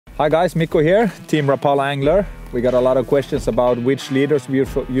Hi guys, Mikko here, Team Rapala Angler. We got a lot of questions about which leaders we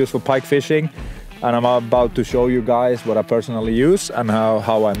use for pike fishing, and I'm about to show you guys what I personally use and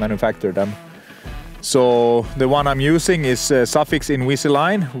how I manufacture them. So the one I'm using is Sufix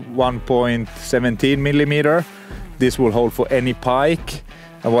Invisalign 1.17 millimeter. This will hold for any pike.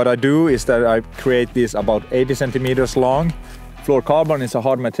 And what I do is that I create this about 80 centimeters long. Fluorocarbon is a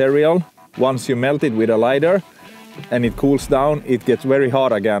hard material. Once you melt it with a lighter and it cools down, it gets very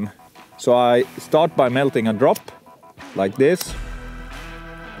hard again. So I start by melting a drop like this.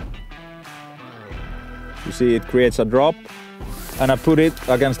 You see it creates a drop, and I put it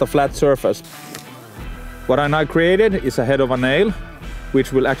against a flat surface. What I now created is a head of a nail,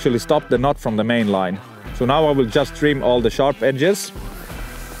 which will actually stop the knot from the main line. So now I will just trim all the sharp edges,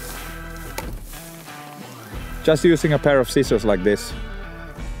 just using a pair of scissors like this.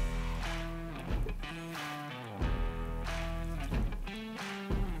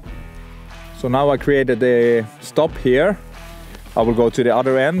 So now I created the stop here. I will go to the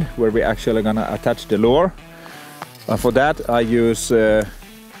other end where we're actually gonna attach the lure. And for that I use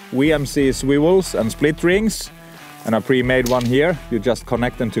VMC swivels and split rings, and I pre-made one here. You just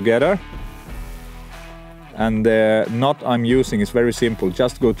connect them together. And the knot I'm using is very simple.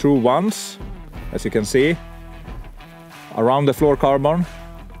 Just go through once, as you can see, around the fluorocarbon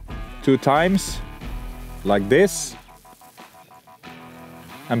 2 times, like this,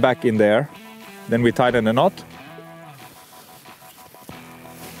 and back in there. Then we tighten the knot.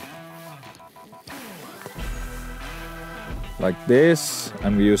 Like this,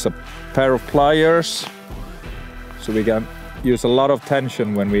 and we use a pair of pliers, so we can use a lot of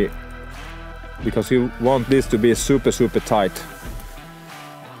tension because you want this to be super tight.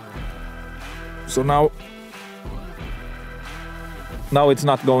 So now it's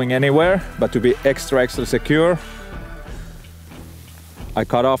not going anywhere, but to be extra secure, I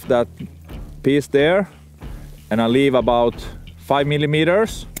cut off that piece there, and I leave about 5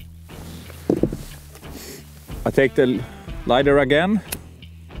 millimeters. I take the lighter again,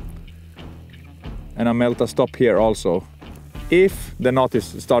 and I melt a stop here also. If the knot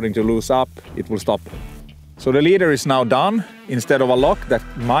is starting to loose up, it will stop. So the leader is now done. Instead of a lock that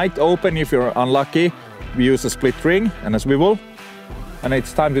might open if you're unlucky, we use a split ring and a swivel, and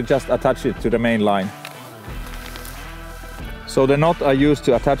it's time to just attach it to the main line. So the knot I use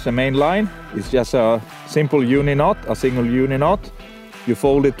to attach the main line is just a simple uni knot, a single uni knot. You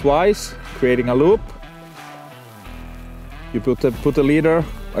fold it twice, creating a loop. You put the leader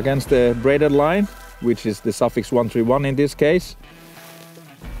against the braided line, which is the Sufix 131 in this case.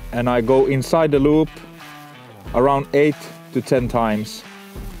 And I go inside the loop around 8 to 10 times.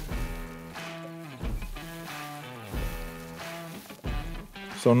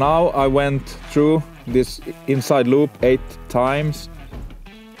 So now I went through this inside loop 8 times,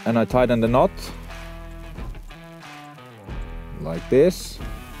 and I tighten the knot like this.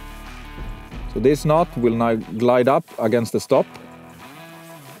 So this knot will now glide up against the stop,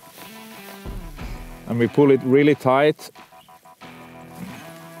 and we pull it really tight.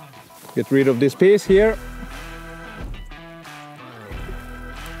 Get rid of this piece here,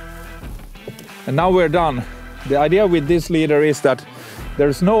 and now we're done. The idea with this leader is that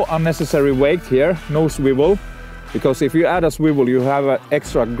there's no unnecessary weight here, no swivel, because if you add a swivel, you have an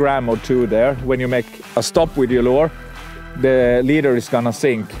extra gram or 2 there. When you make a stop with your lure, the leader is gonna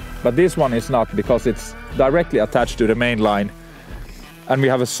sink. But this one is not, because it's directly attached to the main line. And we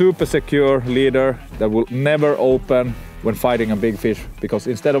have a super secure leader that will never open when fighting a big fish, because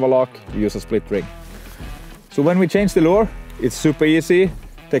instead of a lock, you use a split ring. So when we change the lure, it's super easy.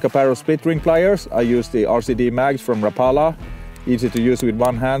 Take a pair of split ring pliers. I use the RCD mags from Rapala. Easy to use with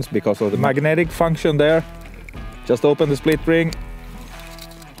one hand because of the magnetic function there. Just open the split ring,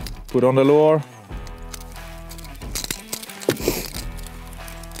 put on the lure.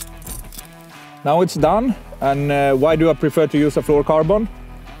 Now it's done. And why do I prefer to use a fluorocarbon?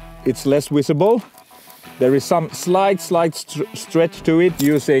 It's less visible. There is some slight stretch to it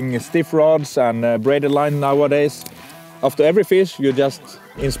using stiff rods and braided line nowadays. After every fish, you just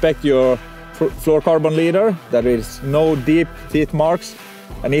inspect your fluorocarbon leader. There is no deep teeth marks,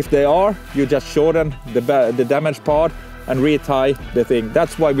 and if they are, you just shorten the damaged part and retie the thing.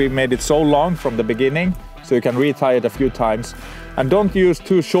 That's why we made it so long from the beginning, so you can retie it a few times. And don't use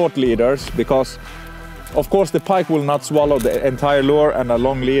too short leaders, because of course the pike will not swallow the entire lure and a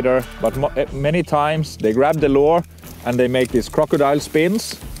long leader, but many times they grab the lure and they make these crocodile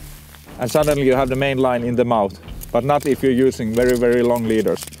spins, and suddenly you have the main line in the mouth. But not if you're using very long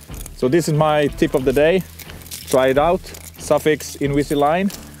leaders. So this is my tip of the day. Try it out. Sufix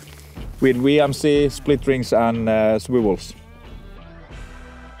Invisalign with VMC split rings and swivels.